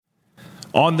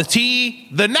On the tee,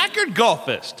 the knackered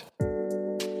golfist.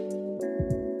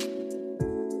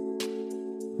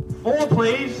 4,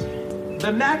 please.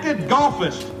 The knackered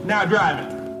golfist now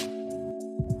driving.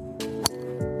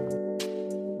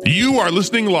 You are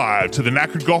listening live to the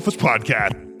Knackered Golfist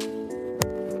Podcast.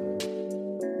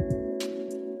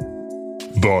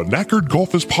 The Knackered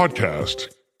Golfist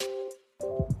Podcast.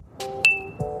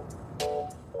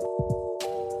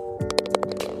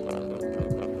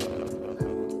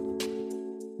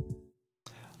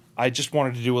 I just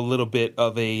wanted to do a little bit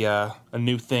of a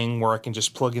new thing where I can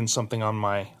just plug in something on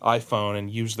my iPhone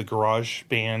and use the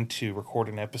GarageBand to record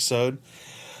an episode.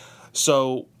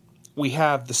 So we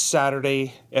have the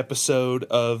Saturday episode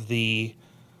of the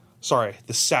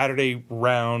Saturday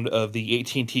round of the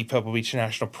AT&T Pebble Beach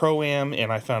National Pro-Am,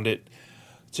 and I found it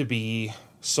to be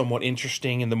somewhat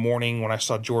interesting in the morning when I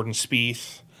saw Jordan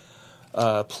Spieth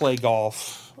play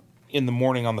golf in the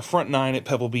morning on the front nine at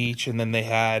Pebble Beach, and then they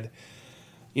had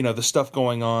the stuff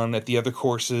going on at the other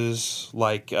courses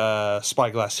like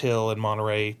Spyglass Hill and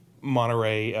Monterey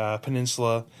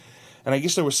Peninsula. And I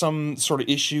guess there was some sort of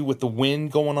issue with the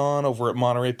wind going on over at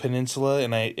Monterey Peninsula,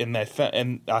 and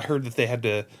I heard that they had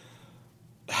to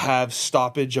have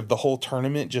stoppage of the whole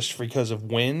tournament just because of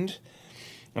wind.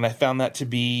 And I found that to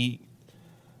be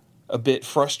a bit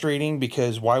frustrating,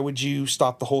 because why would you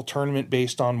stop the whole tournament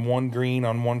based on one green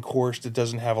on one course that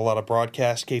doesn't have a lot of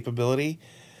broadcast capability?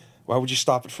 Why would you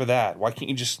stop it for that? Why can't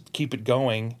you just keep it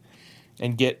going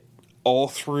and get all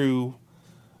through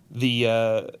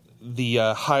the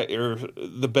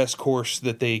best course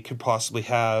that they could possibly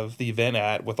have the event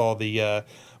at with all the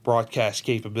broadcast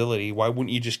capability? Why wouldn't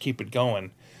you just keep it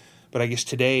going? But I guess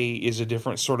today is a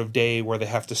different sort of day where they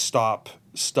have to stop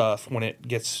stuff when it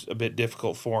gets a bit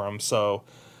difficult for them. So,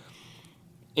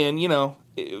 and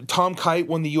Tom Kite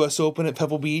won the U.S. Open at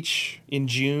Pebble Beach in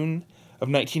June of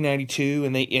 1992,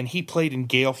 and he played in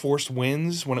gale force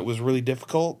winds when it was really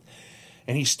difficult,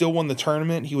 and he still won the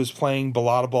tournament. He was playing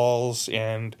balata balls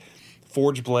and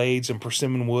forged blades and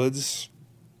persimmon woods,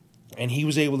 and he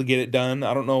was able to get it done.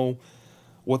 I don't know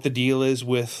what the deal is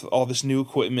with all this new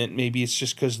equipment. Maybe it's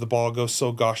just because the ball goes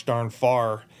so gosh darn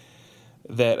far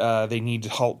that they need to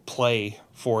help play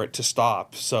for it to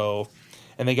stop. So,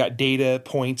 and they got data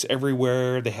points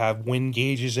everywhere. They have wind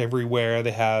gauges everywhere.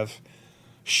 They have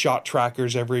shot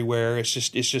trackers everywhere. It's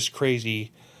just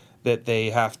crazy that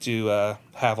they have to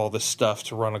have all this stuff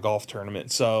to run a golf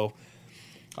tournament. So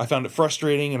I found it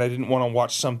frustrating, and I didn't want to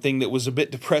watch something that was a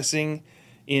bit depressing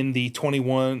in the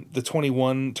 21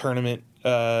 tournament,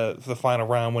 the final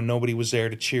round, when nobody was there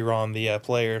to cheer on the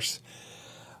players.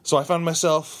 So I found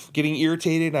myself getting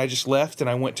irritated, and I just left, and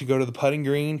I went to go to the putting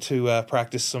green to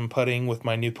practice some putting with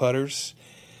my new putters.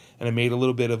 And I made a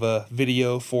little bit of a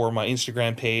video for my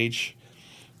Instagram page.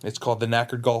 It's called The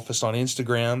Knackered Golfist on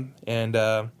Instagram, and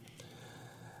that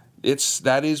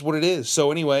is what it is. So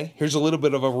anyway, here's a little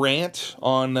bit of a rant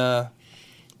on the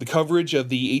coverage of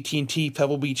the AT&T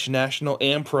Pebble Beach National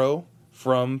Am Pro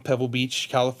from Pebble Beach,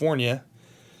 California,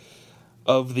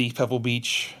 of the Pebble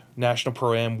Beach National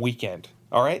Pro-Am weekend.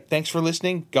 All right, thanks for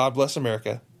listening. God bless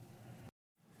America.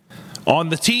 On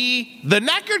the tee, the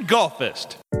Knackered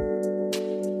Golfist.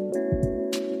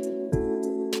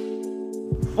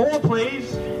 4,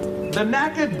 please. The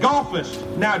knackered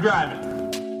golfist now driving.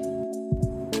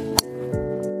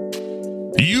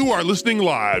 You are listening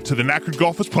live to the Knackered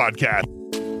Golfist Podcast.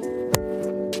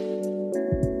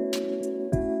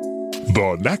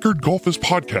 The Knackered Golfist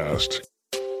Podcast.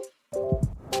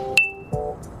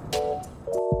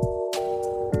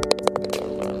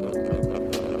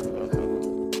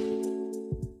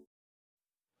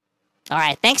 All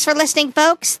right, thanks for listening,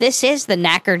 folks. This is the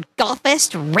Knackered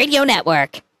Golfist Radio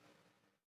Network.